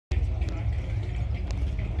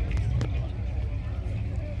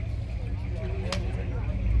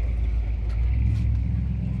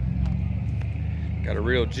Got a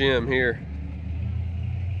real gem here.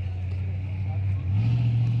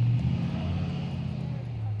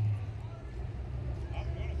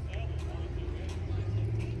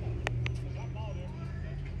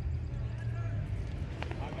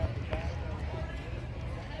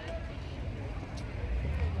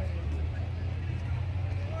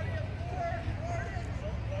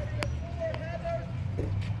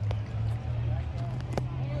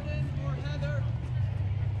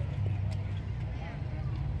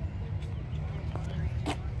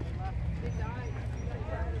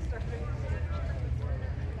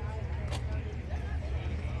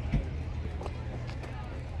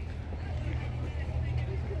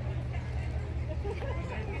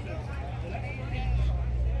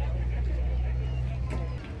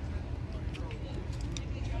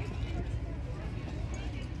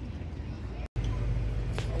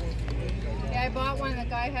 I bought one. The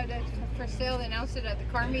guy had it for sale. They announced it at the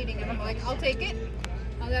car meeting, and I'm like, I'll take it.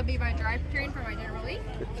 Oh, that'll be my drivetrain for my General Lee.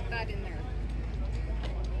 Put that in there.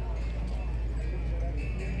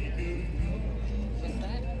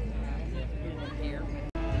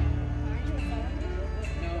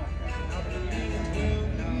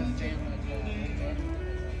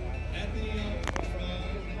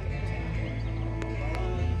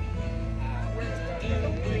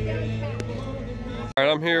 All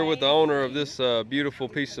right, I'm here with the owner of this beautiful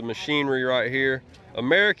piece of machinery right here,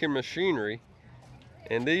 American machinery,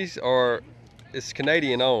 and these are, it's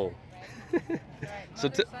Canadian owned. So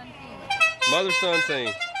mother-son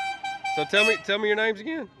team. So tell me your names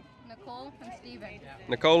again. Nicole and Steven.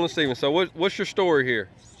 Nicole and Steven. So what's your story here?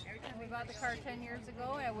 We bought the car 10 years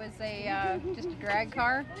ago. It was a just a drag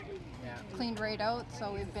car, cleaned right out.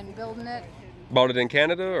 So we've been building it. Bought it in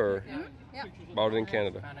Canada, or? Yeah. Bought it in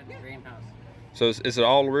Canada. Found it in the greenhouse. So is it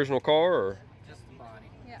all original car, or? Just the body.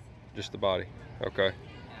 Yeah. Just the body. Okay.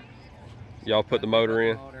 Yeah. Y'all put the motor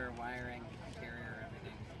in? Motor, wiring, interior,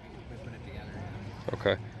 everything. We put it together. Yeah.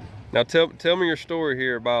 Okay. Now tell me your story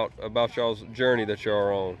here about y'all's journey that y'all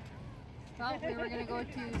are on. Well, we were going to go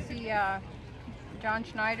to see John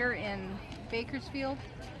Schneider in Bakersfield,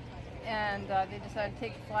 and they decided to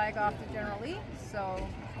take the flag off the General Lee. So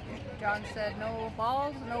John said, no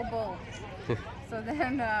balls, no bull. So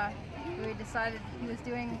then we decided, he was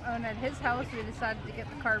doing one at his house, we decided to get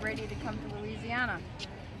the car ready to come to Louisiana.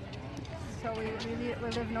 So we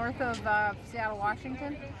live north of Seattle,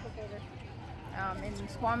 Washington, in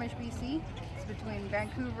Squamish, BC. It's between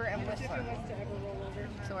Vancouver and Whistler.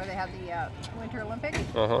 So where they have the Winter Olympics.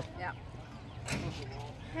 Uh-huh. Yeah.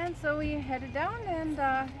 And so we headed down and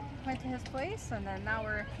went to his place, and then now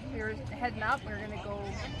we were heading up. We're going to go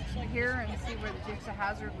here and see where the Dukes of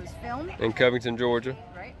Hazzard was filmed. In Covington, Georgia?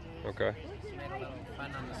 Right. Okay. We made a little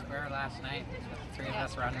fun on the square last night. The three of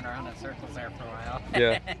us running around in circles there for a while.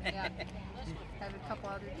 Yeah. Yeah. Had a couple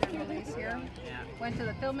other General Lees here. Yeah. Went to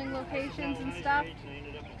the filming locations and stuff.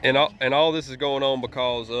 And all this is going on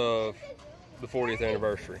because of the 40th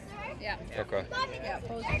anniversary? Yeah. Okay. Yeah,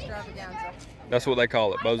 Pose Extravaganza. That's what they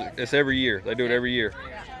call it. It's every year. They do it every year.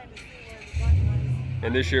 Yeah.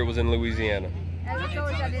 And this year it was in Louisiana. And it's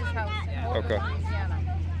always at his house in Oakland, Okay.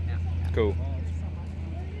 Louisiana. Cool.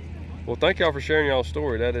 Well, thank y'all for sharing y'all's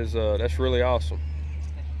story. That's really awesome.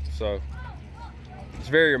 So it's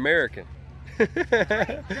very American. Right,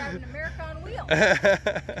 driving America on wheels. How much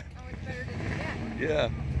better did you get? Yeah.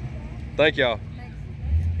 Thank y'all.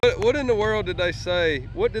 Thanks. What in the world did they say?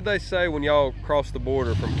 What did they say when y'all crossed the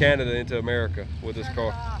border from Canada into America with this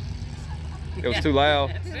car? It was too loud.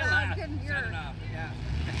 It's Too still loud, loud. couldn't hear Shut it. it off. Yeah.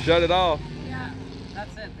 Shut it off. Yeah.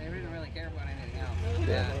 That's it. They didn't really care about anything else.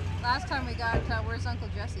 Yeah. Last time we got, where's Uncle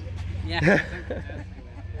Jesse? Yeah.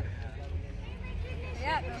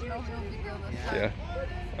 Yeah, there's no big deal this time. Yeah.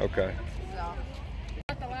 Okay. So,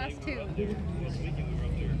 got the last two.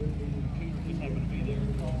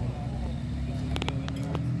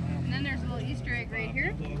 And then there's a little Easter egg right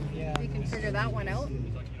here. We can figure that one out.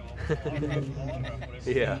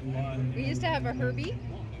 Yeah. We used to have a Herbie,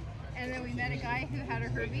 and then we met a guy who had a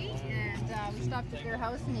Herbie, and we stopped at their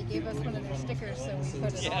house, and he gave us one of their stickers, so we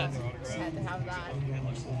put it on. We had to have that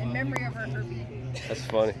in memory of our Herbie. That's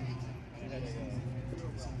funny.